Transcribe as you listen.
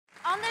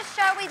On this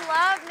show, we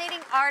love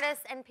meeting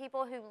artists and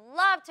people who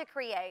love to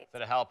create. So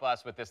to help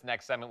us with this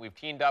next segment, we've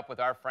teamed up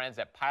with our friends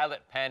at Pilot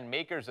Pen,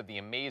 makers of the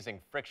amazing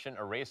FriXion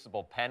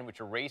Erasable Pen,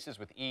 which erases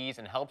with ease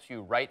and helps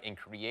you write and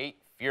create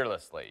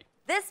fearlessly.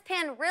 This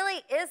pen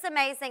really is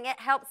amazing. It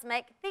helps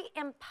make the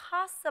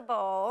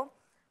impossible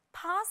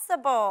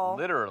possible.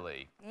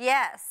 Literally.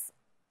 Yes.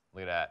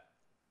 Look at that.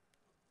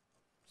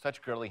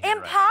 Such girly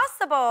handwriting.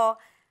 Impossible.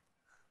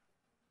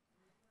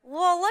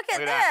 Well, look at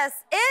this.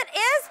 It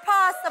is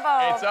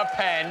possible. It's a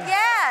pen.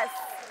 Yes.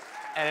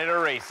 And it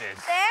erases.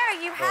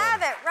 There, you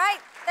have it right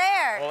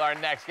there. Well, our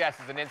next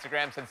guest is an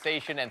Instagram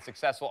sensation and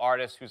successful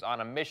artist who's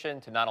on a mission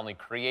to not only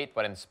create,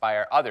 but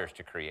inspire others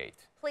to create.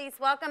 Please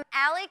welcome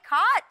Alli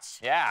Koch.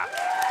 Yeah.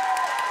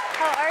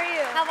 How are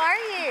you? How are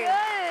you?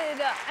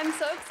 Good. I'm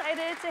so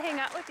excited to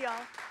hang out with y'all.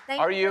 Thank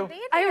Are you you? for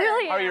being I here.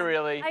 really am. Are you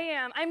really? I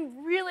am.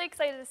 I'm really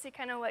excited to see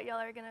kind of what y'all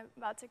are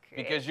about to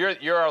create. Because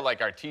you're like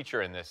our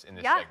teacher in this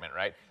segment,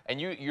 right? And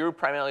you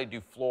primarily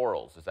do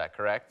florals, is that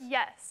correct?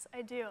 Yes,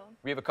 I do.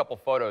 We have a couple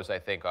photos, I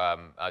think.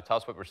 Tell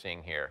us what we're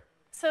seeing here.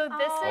 So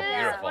this is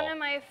beautiful. one of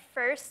my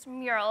first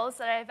murals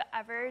that I've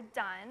ever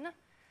done.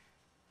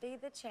 Be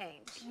the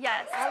change.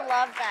 Yes. I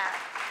love that.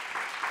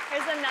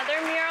 There's another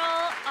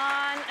mural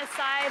on a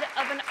side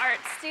of an art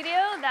studio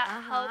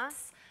that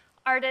helps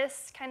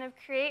artists kind of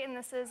create, and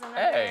this is another.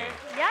 Hey.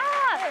 Yeah.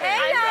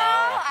 Hey,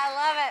 y'all. I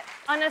love it.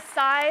 On a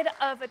side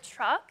of a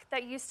truck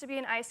that used to be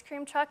an ice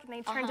cream truck, and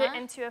they turned it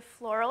into a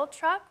floral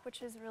truck,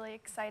 which is really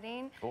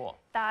exciting. Cool.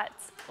 That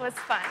was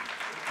fun.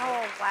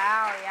 Oh,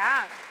 wow,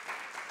 yeah.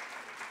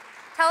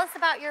 Tell us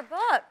about your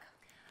book.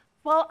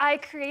 Well,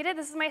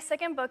 this is my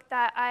second book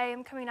that I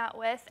am coming out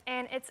with,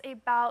 and it's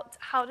about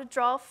how to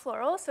draw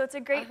floral. So it's a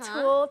great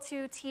tool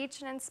to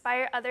teach and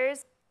inspire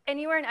others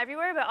anywhere and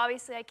everywhere, but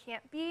obviously I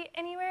can't be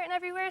anywhere and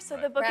everywhere, so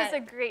the book is a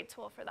great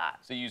tool for that.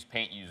 So you use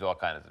paint, you use all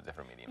kinds of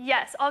different mediums.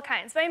 Yes, all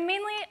kinds. But I'm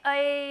mainly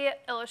a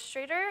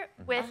illustrator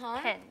with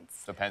pens.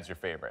 So pen's your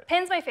favorite.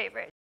 Pen's my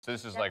favorite. So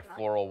this is like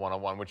Floral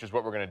 101, which is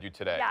what we're going to do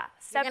today. Yeah,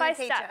 step by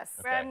step.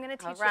 Where I'm going to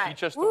teach you.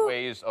 Teach us the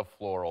ways of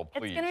floral,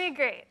 please. It's going to be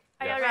great.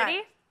 Are y'all Yes.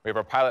 ready? We have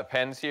our Pilot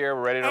pens here.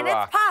 We're ready to And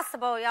rock. it's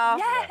possible, y'all.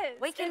 Yes.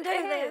 We can do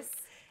it this. is.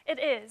 It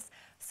is.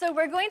 So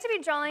we're going to be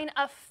drawing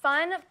a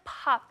fun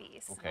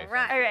poppies. Okay.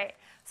 Right. All right.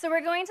 So we're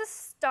going to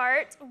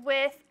start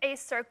with a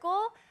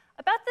circle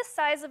about the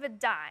size of a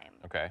dime.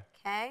 Okay.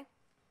 Okay.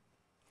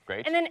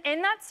 Great. And then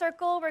in that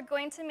circle, we're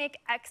going to make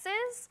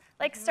X's,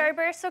 like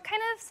starbursts, so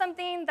kind of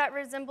something that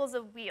resembles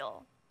a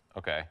wheel.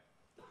 Okay.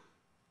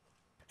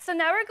 So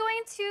now we're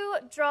going to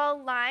draw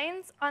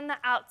lines on the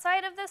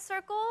outside of this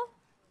circle.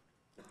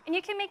 And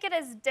you can make it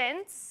as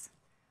dense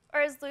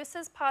or as loose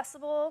as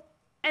possible.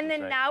 And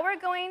then now we're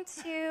going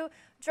to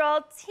draw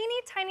teeny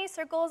tiny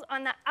circles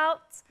on the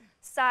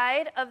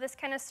outside of this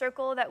kind of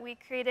circle that we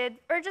created,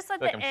 or just at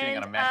the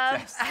end of.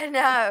 I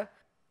know.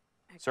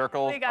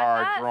 Circles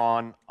are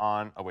drawn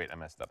on. Oh wait, I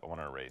messed up. I want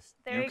to erase.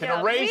 There you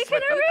can erase we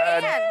can with the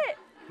erase pen. it.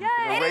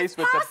 Yes. It is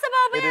possible,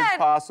 It is Ben.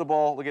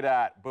 possible. Look at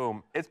that.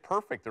 Boom. It's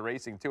perfect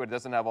erasing too. It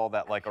doesn't have all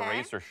that like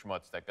eraser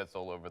schmutz that gets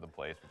all over the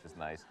place, which is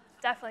nice.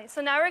 Definitely.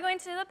 So now we're going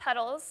to do the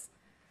petals.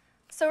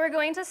 So we're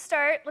going to let's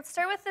start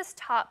with this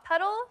top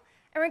petal,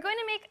 and we're going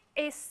to make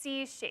a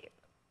C shape.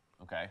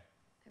 Okay.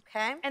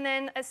 Okay. And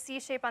then a C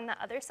shape on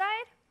the other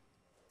side.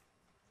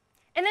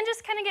 And then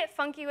just kind of get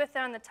funky with it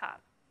on the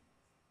top.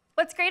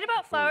 What's great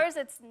about flowers,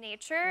 it's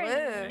nature.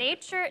 And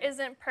nature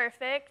isn't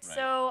perfect,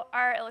 so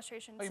our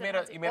illustrations. Oh, you made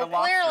a Well,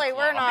 lobster clearly,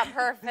 we're claw. not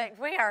perfect.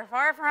 We are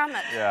far from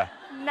it. Yeah.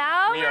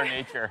 Now We are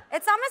nature.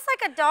 It's almost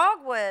like a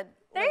dogwood.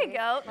 there you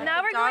go. Like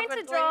Now a we're going to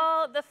dogwood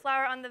draw the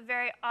flower on the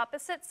very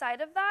opposit side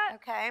of that.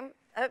 Okay.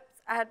 Oops.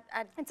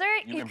 It's all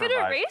right. You You could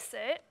improvise. erase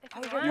it. If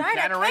you want. You right,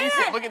 can I erase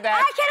can. it. Look at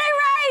that.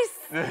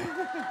 I can erase.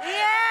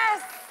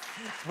 Yes.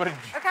 What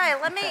a- Okay.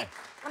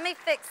 Let me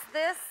fix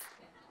this.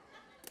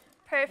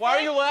 Perfect. Why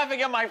are you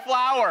laughing at my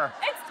flower?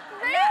 It's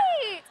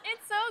great.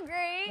 It's so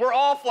great. We're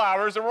all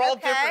flowers, and we're all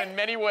Okay. different in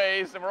many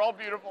ways, and we're all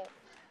beautiful.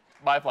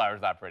 My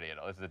flower's not pretty at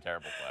all. This is a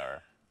terrible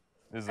flower.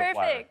 This is a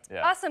flower. Perfect.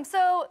 Yeah. Awesome.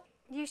 So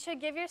you should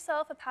give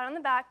yourself a pat on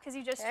the back because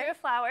you just drew a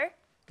flower.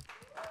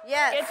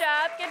 Yes. Good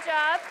job. Good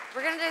job.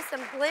 We're gonna do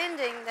some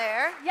blending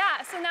there.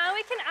 Yeah. So now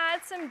we can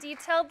add some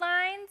detailed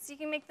lines. You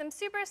can make them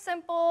super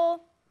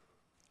simple.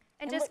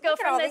 And just go look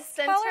at from all the these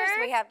center. colors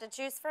we have to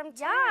choose from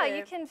too. Yeah,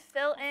 you can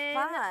fill in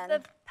Fun.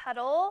 the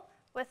petal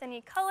with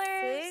any colors.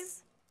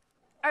 See?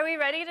 Are we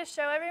ready to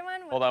show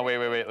everyone? Hold on,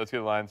 wait. Let's do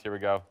the lines. Here we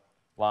go.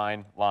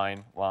 Line,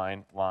 line,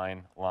 line,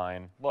 line,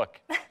 line.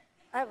 Look.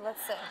 Oh,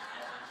 let's see.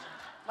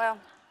 Well,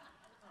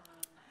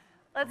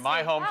 Let's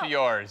My see. home to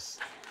yours.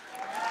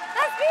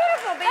 that's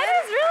beautiful, Ben.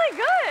 That is really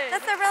good.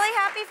 That's a really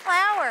happy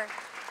flower.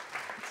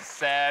 It's a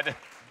sad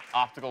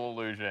optical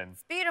illusion.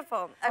 It's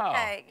beautiful.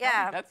 Okay,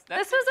 yeah.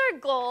 This was our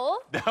goal.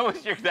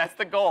 That's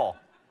the goal.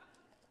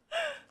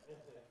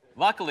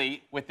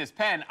 Luckily, with this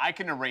pen, I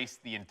can erase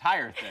the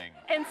entire thing.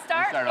 And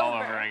start all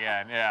over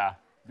again. Yeah.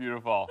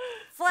 Beautiful.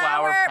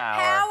 Flower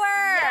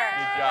power.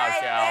 Good job, Right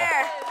Cal.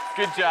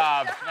 there. Good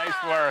job.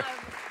 Nice work.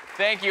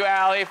 Thank you,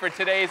 Alli, for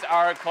today's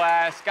art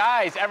class.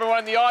 Guys, everyone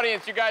in the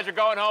audience, you guys are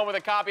going home with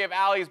a copy of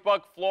Alli's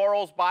book,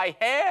 Florals by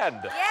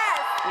Hand. Yes.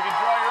 You can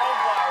draw your own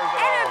flowers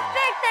at And a home.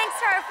 big thanks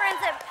to our friends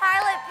at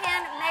Pilot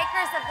Pen,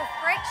 makers of the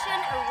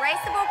FriXion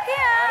Erasable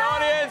Pen. And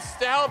audience,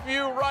 to help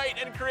you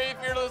write and create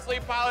fearlessly,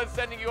 Pilot's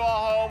sending you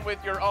all home with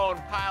your own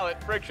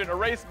Pilot FriXion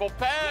Erasable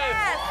Pen.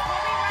 Yes,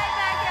 we'll be right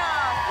back,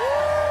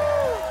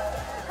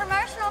 y'all.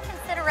 Promotional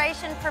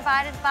consideration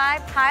provided by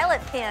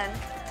Pilot Pen.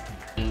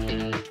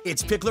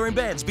 It's Pickler and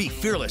Ben's Be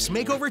Fearless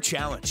Makeover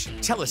Challenge.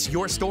 Tell us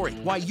your story,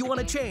 why you want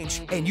to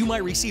change, and you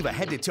might receive a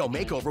head-to-toe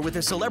makeover with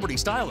a celebrity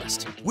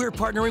stylist. We're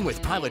partnering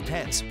with Pilot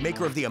Pens,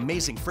 maker of the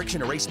amazing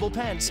FriXion Erasable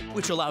Pens,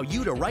 which allow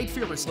you to write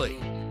fearlessly.